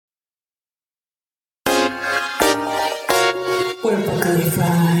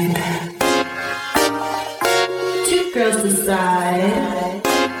fried. Two girls decide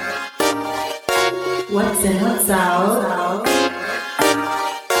what's in, what's out,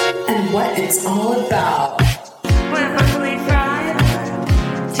 and what it's all about. We're vocally fried.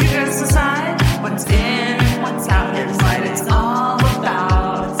 Two girls decide what's in, what's out, and what it's all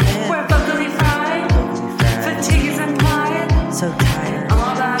about. We're vocally fried. Fatigue is implied. So tired.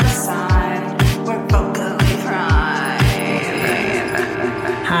 All that aside, we're vocally fried.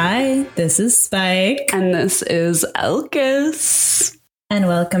 Hi, this is Spike. And this is Elkis. And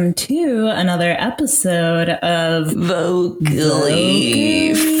welcome to another episode of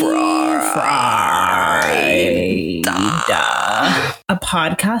Vocally Fried. A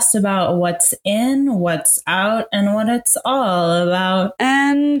podcast about what's in, what's out, and what it's all about.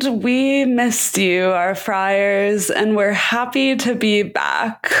 And we missed you, our friars, and we're happy to be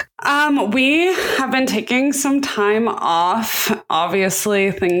back. We have been taking some time off.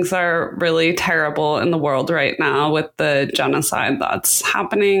 Obviously, things are really terrible in the world right now with the genocide that's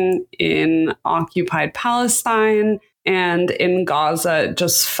happening in occupied Palestine. And in Gaza, it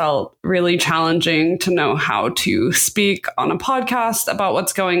just felt really challenging to know how to speak on a podcast about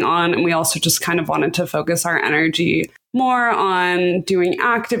what's going on. And we also just kind of wanted to focus our energy more on doing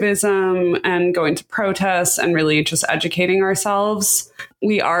activism and going to protests and really just educating ourselves.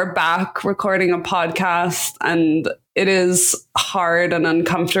 We are back recording a podcast, and it is hard and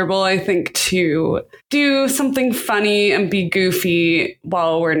uncomfortable, I think, to do something funny and be goofy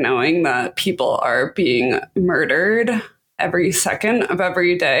while we're knowing that people are being murdered every second of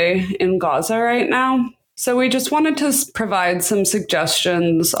every day in Gaza right now. So we just wanted to provide some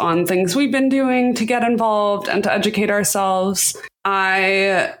suggestions on things we've been doing to get involved and to educate ourselves.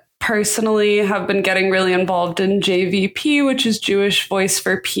 I personally have been getting really involved in JVP, which is Jewish Voice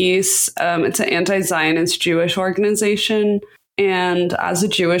for Peace. It's an anti-Zionist Jewish organization. And as a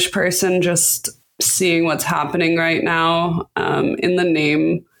Jewish person, just seeing what's happening right now in the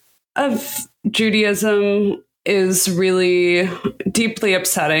name of Judaism is really deeply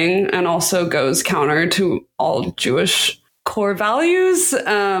upsetting and also goes counter to all Jewish core values.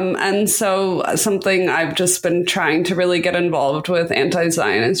 And so something I've just been trying to really get involved with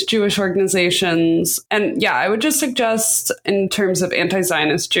anti-Zionist Jewish organizations. And yeah, I would just suggest in terms of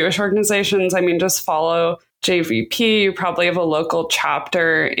anti-Zionist Jewish organizations, I mean, just follow JVP. You probably have a local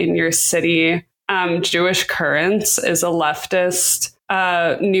chapter in your city. Jewish Currents is a leftist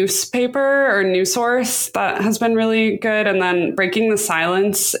newspaper or news source that has been really good. And then Breaking the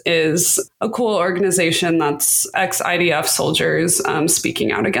Silence is a cool organization that's ex-IDF soldiers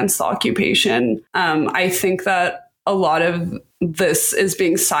speaking out against the occupation. I think that a lot of this is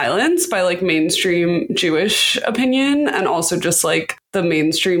being silenced by like mainstream Jewish opinion and also just like the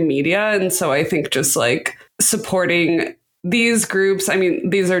mainstream media. And so I think just like supporting these groups, I mean,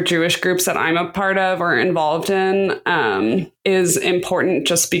 these are Jewish groups that I'm a part of or involved in, is important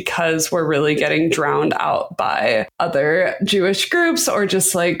just because we're really getting drowned out by other Jewish groups or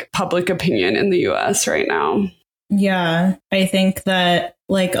just like public opinion in the US right now. Yeah, I think that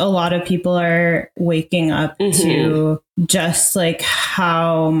like a lot of people are waking up to just like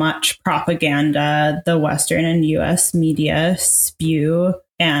how much propaganda the Western and US media spew.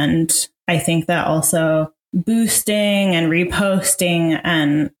 And I think that also boosting and reposting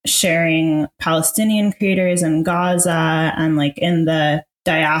and sharing Palestinian creators in Gaza and like in the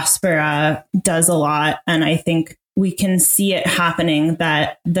diaspora does a lot. And I think we can see it happening,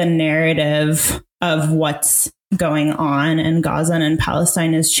 that the narrative of what's going on in Gaza and in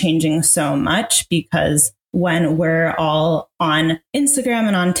Palestine is changing so much, because when we're all on Instagram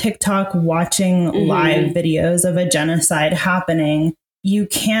and on TikTok watching live videos of a genocide happening, you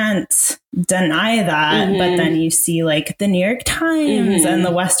can't deny that. But then you see like the New York Times and the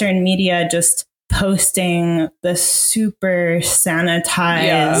Western media just posting the super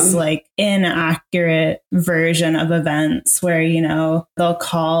sanitized, like inaccurate version of events where, you know, they'll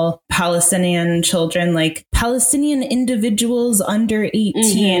call Palestinian children like Palestinian individuals under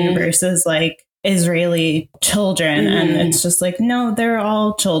 18 versus like Israeli children. And it's just like, no, they're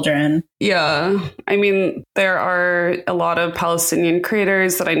all children. Yeah. I mean, there are a lot of Palestinian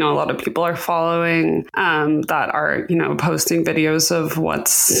creators that I know a lot of people are following that are, you know, posting videos of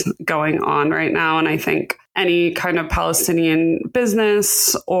what's going on right now. And I think any kind of Palestinian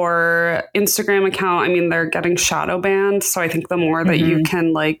business or Instagram account, I mean, they're getting shadow banned. So I think the more that you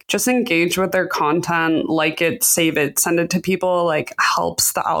can like just engage with their content, like it, save it, send it to people, like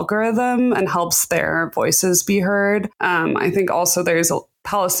helps the algorithm and helps their voices be heard. I think also there's a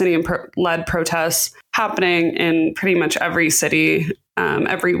Palestinian-led protests happening in pretty much every city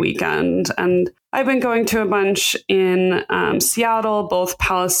every weekend. And I've been going to a bunch in Seattle, both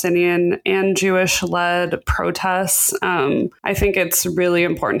Palestinian and Jewish-led protests. I think it's really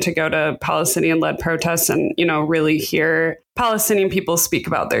important to go to Palestinian-led protests and, really hear Palestinian people speak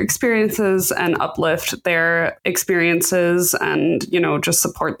about their experiences and uplift their experiences and, just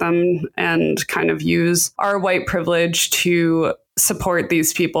support them and kind of use our white privilege to support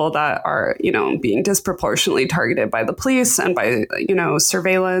these people that are, being disproportionately targeted by the police and by,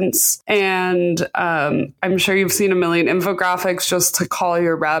 surveillance. And I'm sure you've seen a million infographics just to call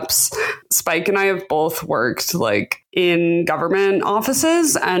your reps. Spike and I have both worked in government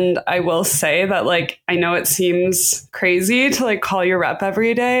offices. And I will say that I know it seems crazy to call your rep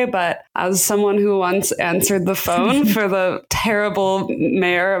every day, but as someone who once answered the phone for the terrible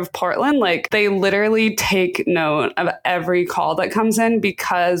mayor of Portland, they literally take note of every call that comes in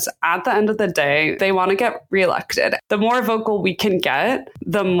because at the end of the day, they want to get reelected. The more vocal we can get,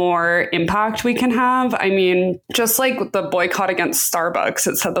 the more impact we can have. I mean, just like the boycott against Starbucks,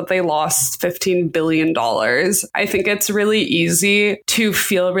 it said that they lost $15 billion. I think it's really easy to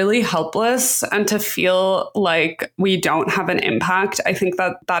feel really helpless and to feel like we don't have an impact. I think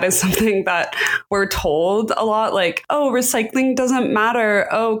that is something that we're told a lot, oh, recycling doesn't matter.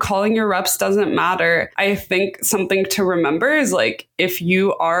 Oh, calling your reps doesn't matter. I think something to remember is if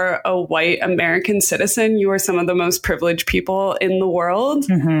you are a white American citizen, you are some of the most privileged people in the world.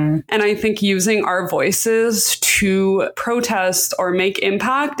 Mm-hmm. And I think using our voices to protest or make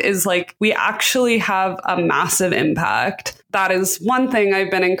impact is we actually have a massive impact. That is one thing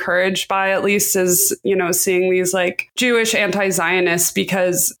I've been encouraged by, at least, is, seeing these Jewish anti-Zionists,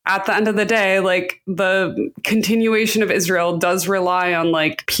 because at the end of the day, the continuation of Israel does rely on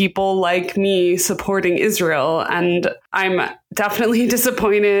people like me supporting Israel. And I'm definitely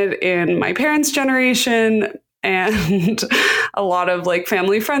disappointed in my parents' generation and a lot of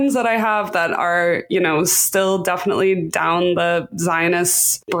family friends that I have that are, still definitely down the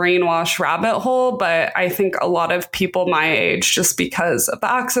Zionist brainwash rabbit hole. But I think a lot of people my age, just because of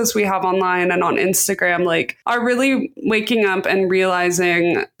the access we have online and on Instagram, are really waking up and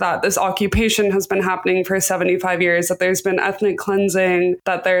realizing that this occupation has been happening for 75 years, that there's been ethnic cleansing,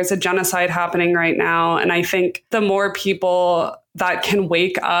 that there's a genocide happening right now. And I think the more people that can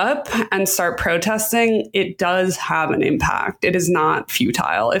wake up and start protesting, it does have an impact. It is not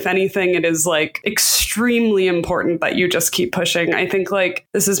futile. If anything, it is extremely important that you just keep pushing. I think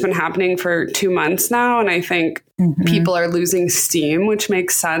this has been happening for 2 months now. And I think people are losing steam, which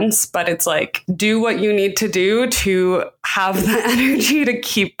makes sense. But it's do what you need to do to have the energy to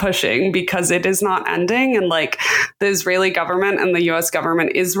keep pushing, because it is not ending. And the Israeli government and the US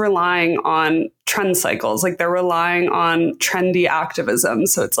government is relying on trend cycles. They're relying on trendy activism.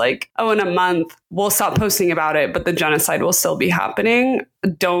 So it's oh, in a month, we'll stop posting about it, but the genocide will still be happening.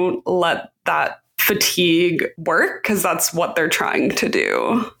 Don't let that fatigue work, because that's what they're trying to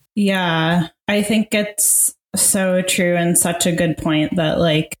do. Yeah, I think it's so true and such a good point that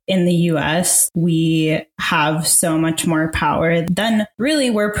in the US, we have so much more power than really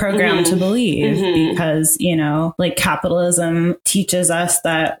we're programmed to believe, because, capitalism teaches us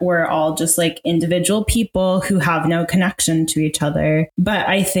that we're all just individual people who have no connection to each other. But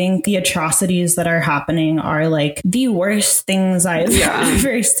I think the atrocities that are happening are the worst things I've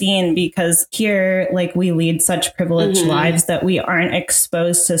ever seen, because here, we lead such privileged lives that we aren't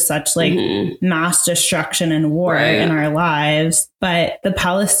exposed to such mass destruction and war in our lives. But the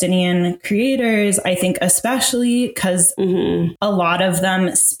Palestinian creators, I think, especially because a lot of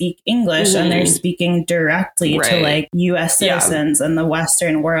them speak English and they're speaking directly to US citizens in the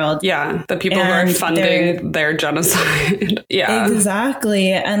Western world. Yeah. The people who are funding their genocide.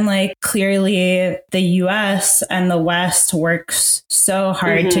 Exactly. And clearly the US and the West works so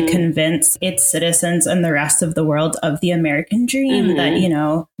hard to convince its citizens and the rest of the world of the American dream that,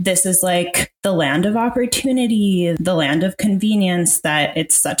 this is the land of opportunity, the land of convenience, that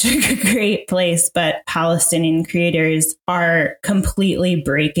it's such a great place. But Palestinian creators are completely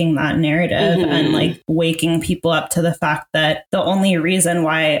breaking that narrative and waking people up to the fact that the only reason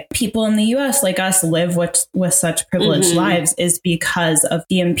why people in the US like us live with such privileged lives is because of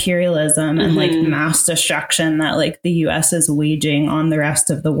the imperialism and mass destruction that the US is waging on the rest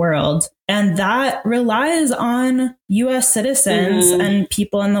of the world. And that relies on US citizens and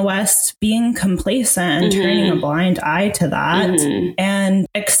people in the West being complacent and turning a blind eye to that and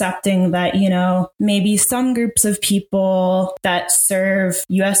accepting that, maybe some groups of people that serve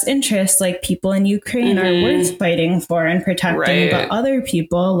US interests, people in Ukraine, are worth fighting for and protecting. But other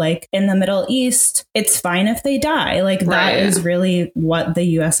people, in the Middle East, it's fine if they die. That is really what the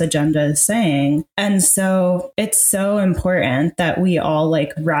US agenda is saying. And so it's so important that we all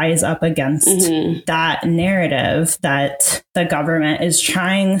rise up against against that narrative that the government is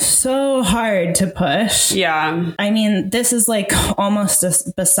trying so hard to push. Yeah. I mean, this is like almost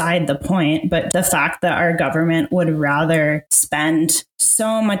beside the point, but the fact that our government would rather spend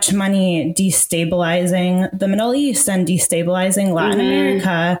so much money destabilizing the Middle East and destabilizing Latin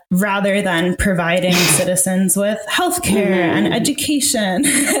America rather than providing citizens with healthcare and education.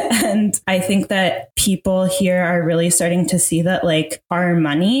 And I think that people here are really starting to see that like our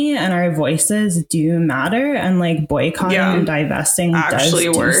money and our voices do matter, and like boycotting and divesting actually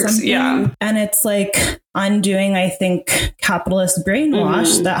does works. do something. Yeah. And it's like undoing, I think, capitalist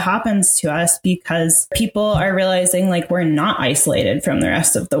brainwash that happens to us because people are realizing like we're not isolated from the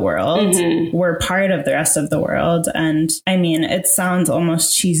rest of the world. We're part of the rest of the world. And I mean, it sounds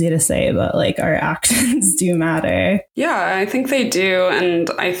almost cheesy to say, but like our actions do matter. Yeah, I think they do. And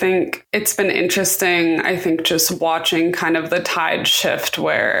I think it's been interesting, I think, just watching kind of the tide shift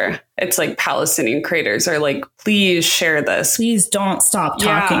where it's like Palestinian creators are like, please share this. Please don't stop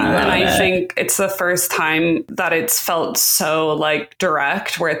talking about and it. I think it's the first time that it's felt so like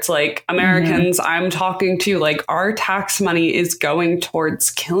direct, where it's like, Americans I'm talking to, like our tax money is going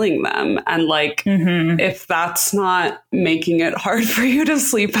towards killing them. And like, if that's not making it hard for you to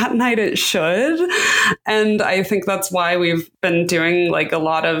sleep at night, it should. And I think that's why we've been doing like a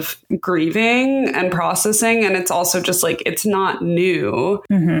lot of grieving and processing. And it's also just like, it's not new.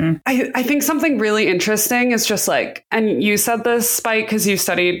 I think something really interesting is just like, and you said this, Spike, because you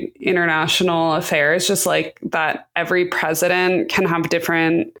studied international affairs, just like that every president can have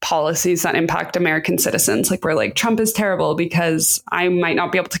different policies that impact American citizens. Like we're like, Trump is terrible because I might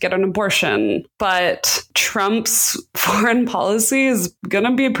not be able to get an abortion. But Trump's foreign policy is going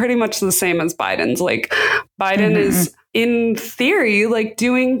to be pretty much the same as Biden's. Like Biden is, in theory, like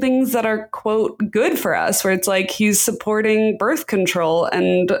doing things that are, quote, good for us, where it's like he's supporting birth control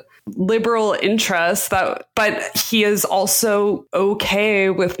and liberal interests, but he is also okay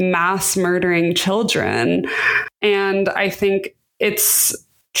with mass murdering children. And I think it's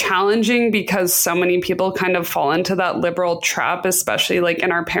challenging because so many people kind of fall into that liberal trap, especially like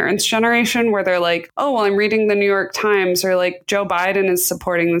in our parents' generation, where they're like, oh, well, I'm reading the New York Times, or like Joe Biden is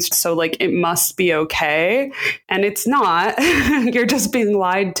supporting this, so like it must be okay. And it's not. You're just being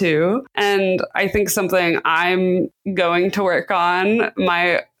lied to. And I think something I'm going to work on,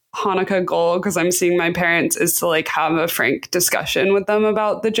 my Hanukkah goal, because I'm seeing my parents, is to like have a frank discussion with them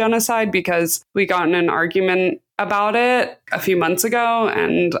about the genocide, because we got in an argument about it a few months ago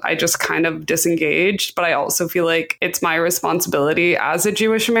and I just kind of disengaged. But I also feel like it's my responsibility as a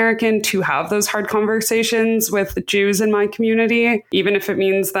Jewish American to have those hard conversations with Jews in my community, even if it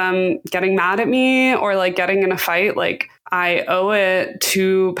means them getting mad at me or like getting in a fight. Like I owe it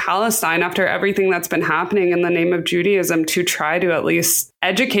to Palestine, after everything that's been happening in the name of Judaism, to try to at least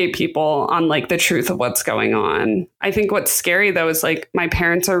educate people on like the truth of what's going on. I think what's scary though is like my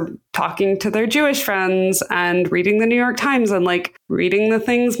parents are talking to their Jewish friends and reading the New York Times and like reading the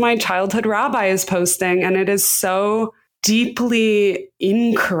things my childhood rabbi is posting. And it is so deeply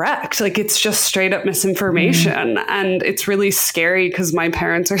incorrect. Like it's just straight up misinformation. And it's really scary because my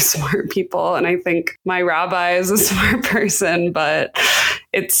parents are smart people and I think my rabbi is a smart person, but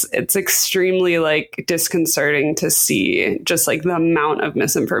it's extremely like disconcerting to see just like the amount of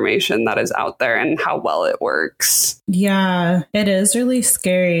misinformation that is out there and how well it works. Yeah, it is really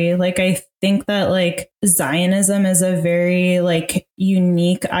scary. Like I think that like Zionism is a very like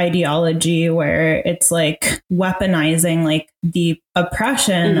unique ideology where it's like weaponizing like the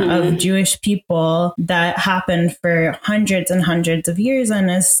oppression of Jewish people that happened for hundreds and hundreds of years and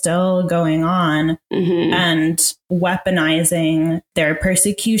is still going on, and weaponizing their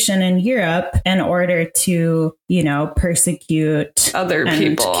persecution in Europe in order to, you know, persecute other and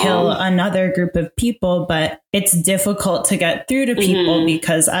people, kill another group of people. But it's difficult to get through to people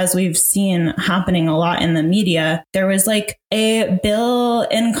because, as we've seen happening a lot in the media, there was like a bill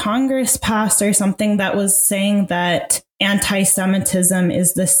in Congress passed or something that was saying that anti-Semitism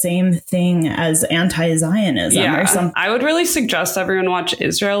is the same thing as anti-Zionism or something. I would really suggest everyone watch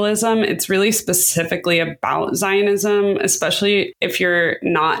Israelism. It's really specifically about Zionism, especially if you're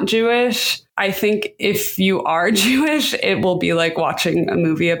not Jewish. I think if you are Jewish, it will be like watching a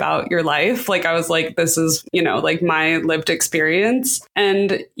movie about your life. Like I was like, this is, you know, like my lived experience.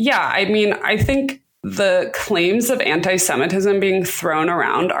 And yeah, I mean, I think the claims of anti-Semitism being thrown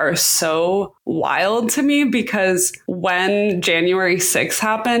around are so wild to me, because when January 6th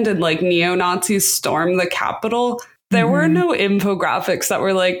happened and like neo-Nazis stormed the Capitol, There were no infographics that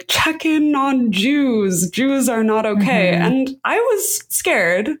were like, check in on Jews. Jews are not okay. And I was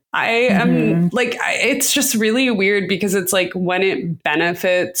scared. I am like, it's just really weird because it's like when it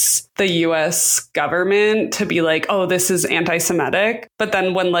benefits the US government to be like, oh, this is anti-Semitic. But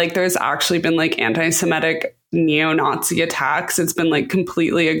then when like there's actually been like anti-Semitic neo-Nazi attacks, it's been like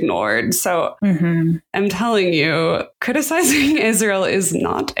completely ignored. So I'm telling you, criticizing Israel is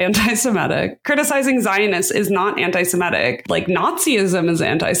not anti-Semitic. Criticizing Zionists is not anti-Semitic. Like Nazism is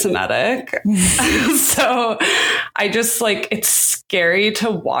anti-Semitic. So I just like, it's scary to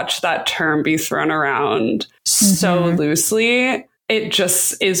watch that term be thrown around so loosely. It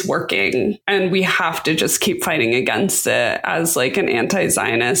just is working, and we have to just keep fighting against it as like an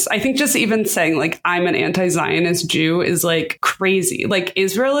anti-Zionist. I think just even saying like I'm an anti-Zionist Jew is like crazy. Like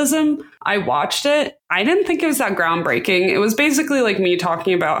Israelism, I watched it. I didn't think it was that groundbreaking. It was basically like me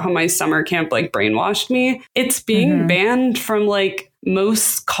talking about how my summer camp like brainwashed me. It's being banned from like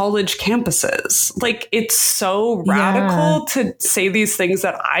most college campuses. Like it's so radical to say these things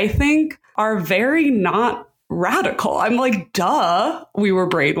that I think are very not radical. I'm like, duh, we were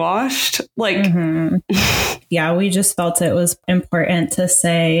brainwashed. Like, yeah, we just felt it was important to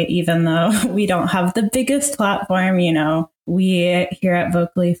say, even though we don't have the biggest platform, you know, we here at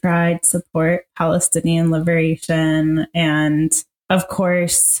Vocally Fried support Palestinian liberation and, of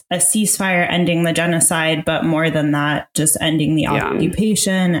course, a ceasefire ending the genocide, but more than that, just ending the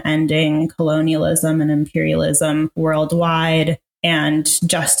occupation, ending colonialism and imperialism worldwide, and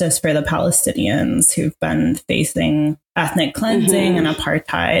justice for the Palestinians who've been facing ethnic cleansing and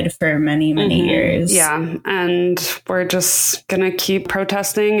apartheid for many, many years. Yeah. And we're just going to keep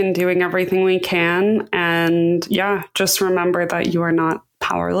protesting and doing everything we can. And yeah, just remember that you are not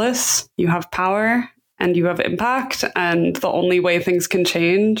powerless. You have power and you have impact. And the only way things can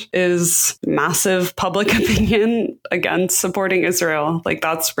change is massive public opinion against supporting Israel. Like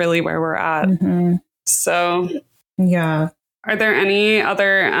that's really where we're at. So, yeah. Are there any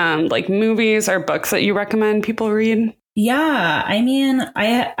other like movies or books that you recommend people read? Yeah, I mean,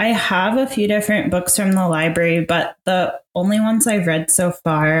 I have a few different books from the library, but the only ones I've read so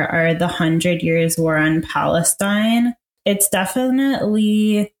far are The 100 Years War on Palestine. It's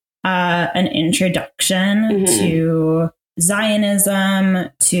definitely an introduction to Zionism,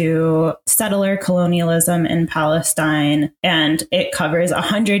 to settler colonialism in Palestine, and it covers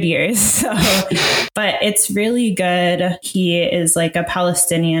 100 years. So, but it's really good. He is like a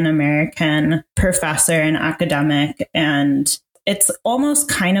Palestinian American professor and academic, and it's almost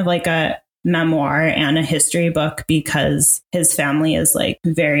kind of like a memoir and a history book because his family is like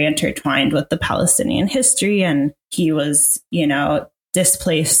very intertwined with the Palestinian history, and he was, you know,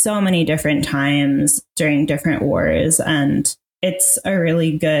 displaced so many different times during different wars. And it's a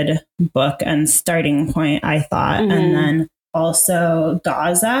really good book and starting point, I thought. And then also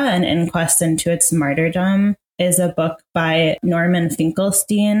Gaza, An Inquest into Its Martyrdom, is a book by Norman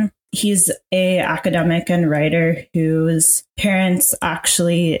Finkelstein. He's a academic and writer whose parents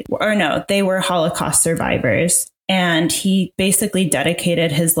actually, or no, they were Holocaust survivors. And he basically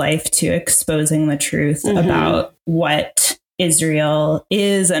dedicated his life to exposing the truth about what Israel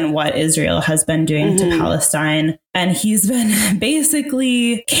is and what Israel has been doing to Palestine. And he's been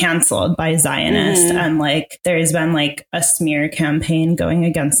basically canceled by Zionists. And like there's been like a smear campaign going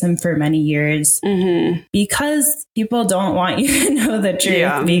against him for many years because people don't want you to know the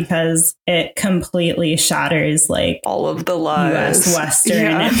truth because it completely shatters like all of the lies. US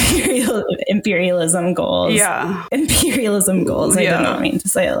Western imperialism goals. Imperialism goals. I did not mean to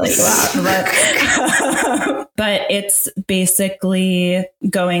say it like that. But it's basically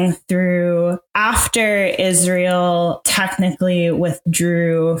going through after Israel technically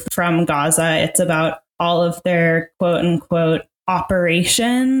withdrew from Gaza. It's about all of their quote unquote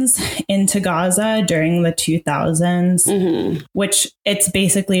operations into Gaza during the 2000s, which it's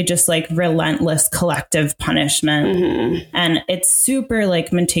basically just like relentless collective punishment. And it's super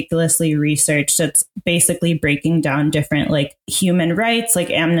like meticulously researched. It's basically breaking down different like human rights, like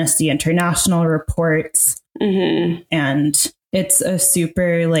Amnesty International reports. And it's a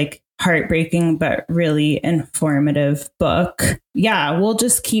super like heartbreaking, but really informative book. Yeah, we'll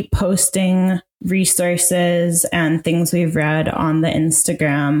just keep posting resources and things we've read on the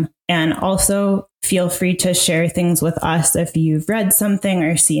Instagram. And also feel free to share things with us if you've read something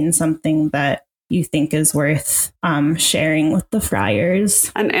or seen something that you think is worth sharing with the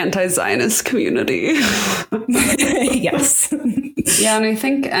Friars. An anti-Zionist community. Yes. Yeah, and I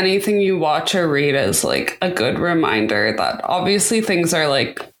think anything you watch or read is like a good reminder that obviously things are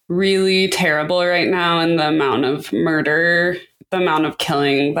like really terrible right now, and the amount of murder, the amount of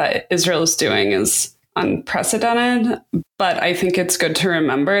killing that Israel is doing is unprecedented. But I think it's good to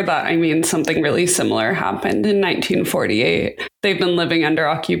remember that, I mean, something really similar happened in 1948. They've been living under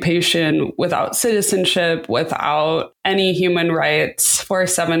occupation without citizenship, without any human rights for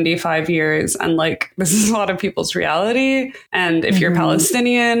 75 years. And like, this is a lot of people's reality. And if you're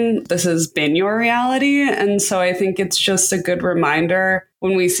Palestinian, this has been your reality. And so I think it's just a good reminder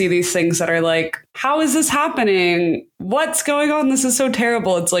when we see these things that are like, how is this happening? What's going on? This is so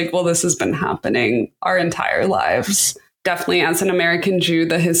terrible. It's like, well, this has been happening our entire lives. Definitely, as an American Jew,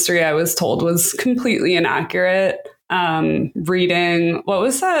 the history I was told was completely inaccurate. Reading, what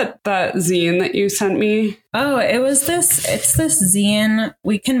was that zine that you sent me? Oh, it's this zine.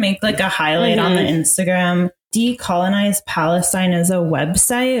 We can make like a highlight on the Instagram. Decolonize Palestine is a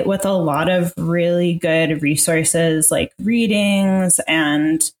website with a lot of really good resources like readings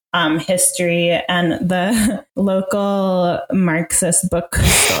and history, and the local Marxist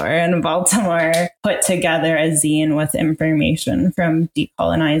bookstore in Baltimore put together a zine with information from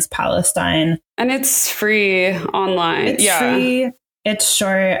Decolonize Palestine. And it's free online. It's free. It's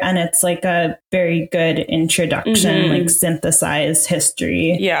short, and it's like a very good introduction, like synthesized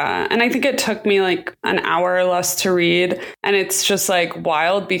history. Yeah. And I think it took me like an hour or less to read. And it's just like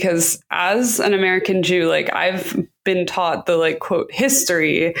wild because as an American Jew, like I've been taught the like quote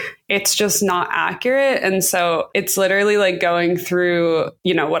history, it's just not accurate. And so it's literally like going through,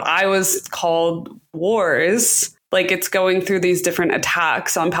 you know, what I was called wars. Like it's going through these different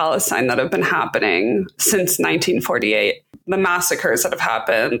attacks on Palestine that have been happening since 1948, the massacres that have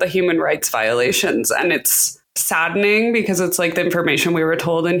happened, the human rights violations. And it's saddening because it's like the information we were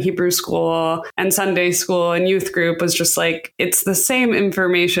told in Hebrew school and Sunday school and youth group was just like, it's the same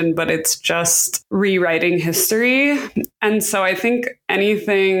information, but it's just rewriting history. And so I think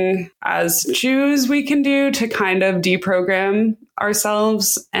anything as Jews we can do to kind of deprogram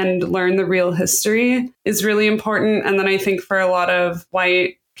ourselves and learn the real history is really important. And then I think for a lot of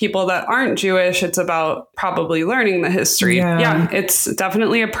white people that aren't Jewish, it's about probably learning the history. Yeah, it's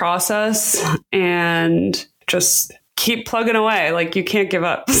definitely a process, and just keep plugging away. Like you can't give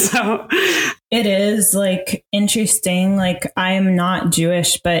up. So it is like interesting. Like I'm not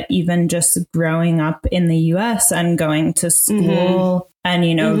Jewish, but even just growing up in the US and going to school and,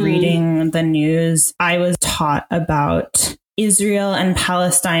 you know, reading the news, I was taught about Israel and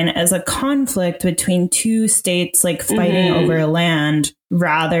Palestine as a conflict between two states, like fighting over land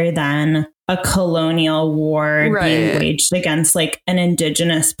rather than a colonial war being waged against like an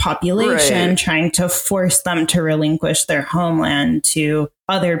indigenous population, trying to force them to relinquish their homeland to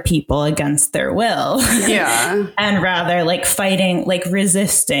other people against their will. Yeah. And rather like fighting, like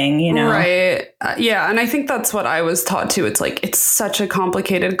resisting, you know? Right. Yeah. And I think that's what I was taught too. It's like, it's such a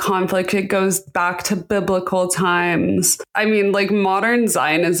complicated conflict. It goes back to biblical times. I mean, like modern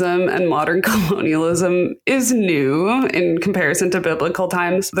Zionism and modern colonialism is new in comparison to biblical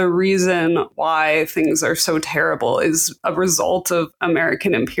times. The reason why things are so terrible is a result of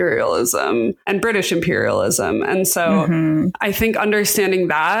American imperialism and British imperialism. And so I think understanding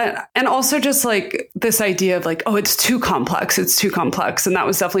that, and also just like this idea of like, oh, it's too complex. And that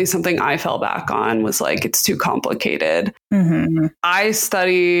was definitely something I fell back on, was like, it's too complicated. I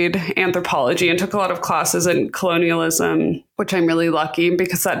studied anthropology and took a lot of classes in colonialism, which I'm really lucky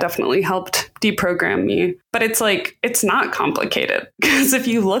because that definitely helped deprogram me. But it's like, it's not complicated because if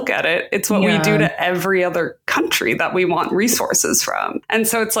you look at it, it's what we do to every other country that we want resources from. And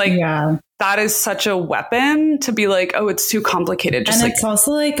so it's like, that is such a weapon to be like, oh, it's too complicated. Just and like, it's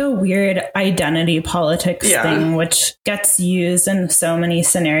also like a weird identity politics thing, which gets used in so many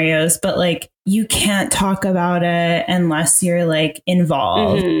scenarios, but like, you can't talk about it unless you're like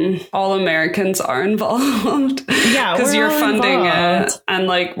involved. All Americans are involved. Yeah, because you're funding involved. it. And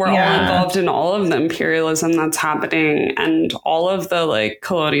like, we're all involved in all of the imperialism that's happening and all of the like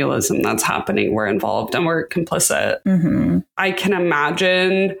colonialism that's happening. We're involved and we're complicit. I can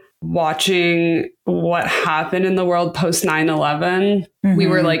imagine watching what happened in the world post 9/11. We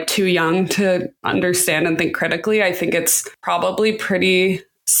were like too young to understand and think critically. I think it's probably pretty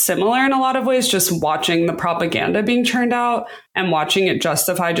similar in a lot of ways, just watching the propaganda being churned out and watching it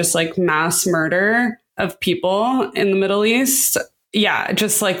justify just like mass murder of people in the Middle East. Yeah,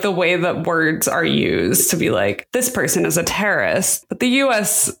 just like the way that words are used to be like, this person is a terrorist. But the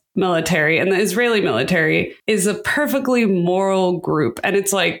US military and the Israeli military is a perfectly moral group. And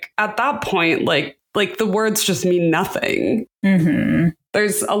it's like, at that point, like the words just mean nothing.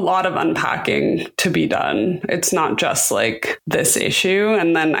 There's a lot of unpacking to be done. It's not just like this issue.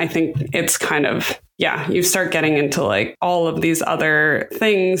 And then I think it's kind of, you start getting into like all of these other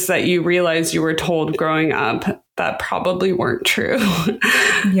things that you realize you were told growing up that probably weren't true.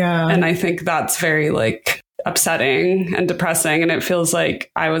 Yeah. And I think that's very like upsetting and depressing. And it feels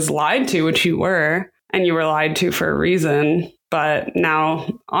like I was lied to, which you were, and you were lied to for a reason. But now,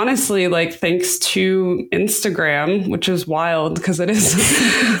 honestly, like thanks to Instagram, which is wild because it is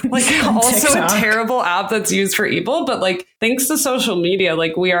like also TikTok. a terrible app that's used for evil. But like thanks to social media,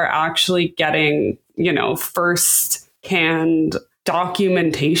 like we are actually getting, you know, first-hand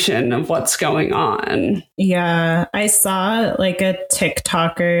documentation of what's going on. Yeah. I saw like a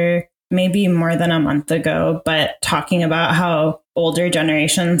TikToker maybe more than a month ago, but talking about how older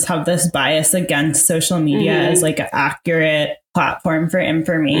generations have this bias against social media as like an accurate platform for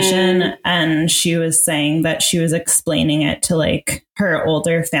information. And she was saying that she was explaining it to like her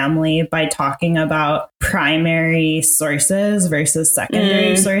older family by talking about primary sources versus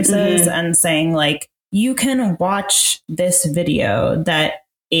secondary sources and saying like, you can watch this video that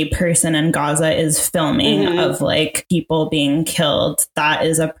a person in Gaza is filming of like people being killed. That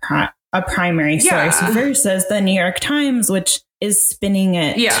is a primary source versus the New York Times, which is spinning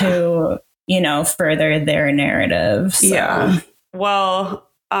it to, you know, further their narrative. So. Yeah.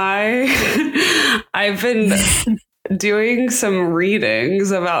 Well, I've been doing some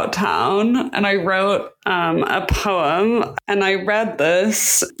readings about town, and I wrote a poem, and I read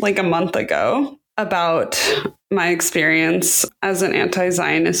this like a month ago about my experience as an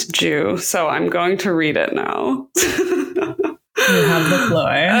anti-Zionist Jew. So I'm going to read it now. You have the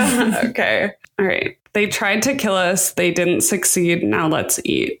floor. Okay. All right. They tried to kill us. They didn't succeed. Now let's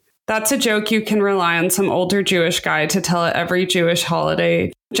eat. That's a joke you can rely on some older Jewish guy to tell at every Jewish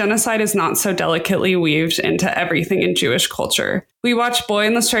holiday. Genocide is not so delicately weaved into everything in Jewish culture. We watched Boy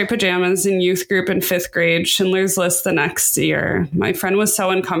in the Striped Pajamas in youth group in 5th grade, Schindler's List the next year. My friend was so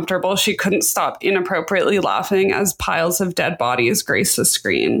uncomfortable she couldn't stop inappropriately laughing as piles of dead bodies graced the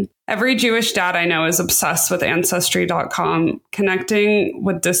screen. Every Jewish dad I know is obsessed with Ancestry.com, connecting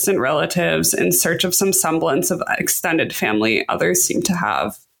with distant relatives in search of some semblance of extended family others seem to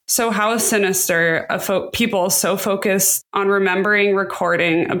have. So how sinister people so focused on remembering,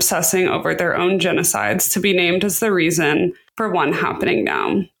 recording, obsessing over their own genocides to be named as the reason for one happening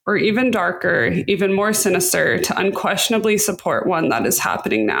now. Or even darker, even more sinister, to unquestionably support one that is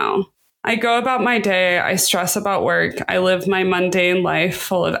happening now. I go about my day, I stress about work, I live my mundane life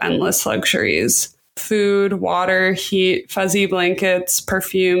full of endless luxuries. Food, water, heat, fuzzy blankets,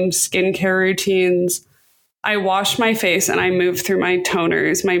 perfume, skincare routines. I wash my face and I move through my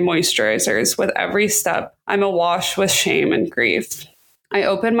toners, my moisturizers. With every step, I'm awash with shame and grief. I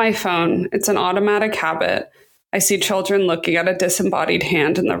open my phone. It's an automatic habit. I see children looking at a disembodied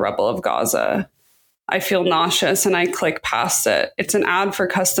hand in the rubble of Gaza. I feel nauseous and I click past it. It's an ad for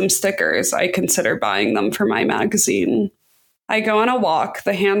custom stickers. I consider buying them for my magazine. I go on a walk.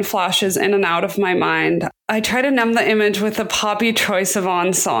 The hand flashes in and out of my mind. I try to numb the image with the Poppy Troy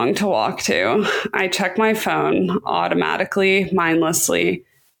Sivan song to walk to. I check my phone automatically, mindlessly.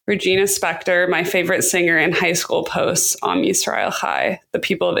 Regina Spektor, my favorite singer in high school, posts Am Yisrael Chai, the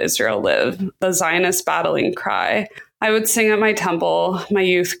people of Israel live, the Zionist battling cry. I would sing at my temple, my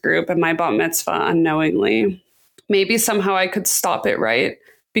youth group, and my bat mitzvah unknowingly. Maybe somehow I could stop it, right?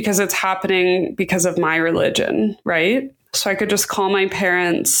 Because it's happening because of my religion, right? So I could just call my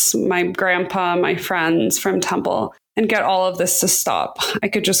parents, my grandpa, my friends from temple and get all of this to stop. I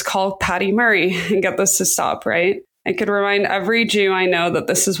could just call Patty Murray and get this to stop, right? I could remind every Jew I know that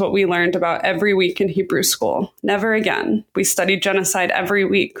this is what we learned about every week in Hebrew school. Never again. We studied genocide every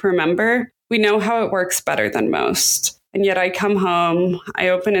week, remember? We know how it works better than most. And yet I come home, I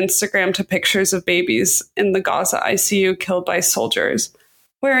open Instagram to pictures of babies in the Gaza ICU killed by soldiers,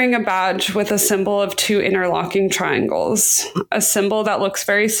 wearing a badge with a symbol of 2 interlocking triangles, a symbol that looks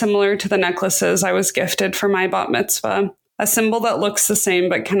very similar to the necklaces I was gifted for my bat mitzvah, a symbol that looks the same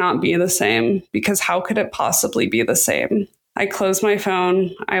but cannot be the same, because how could it possibly be the same? I close my phone,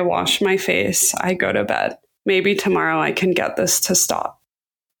 I wash my face, I go to bed. Maybe tomorrow I can get this to stop.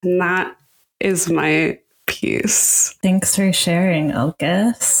 And that is my piece. Thanks for sharing,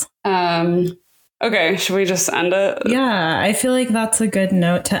 Ilkis. Okay, should we just end it? Yeah, I feel like that's a good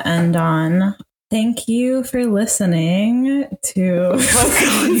note to end on. Thank you for listening to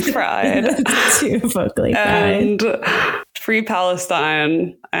Vocally Fried. to Vocally Fried. And Free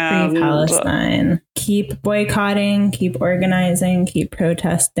Palestine. And Free Palestine. Keep boycotting, keep organizing, keep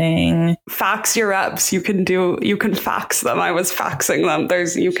protesting. Fax your reps. You can fax them. I was faxing them.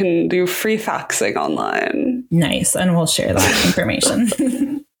 You can do free faxing online. Nice. And we'll share that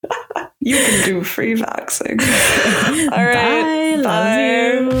information. You can do free faxing. All right.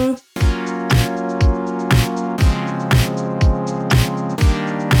 Bye. Love you.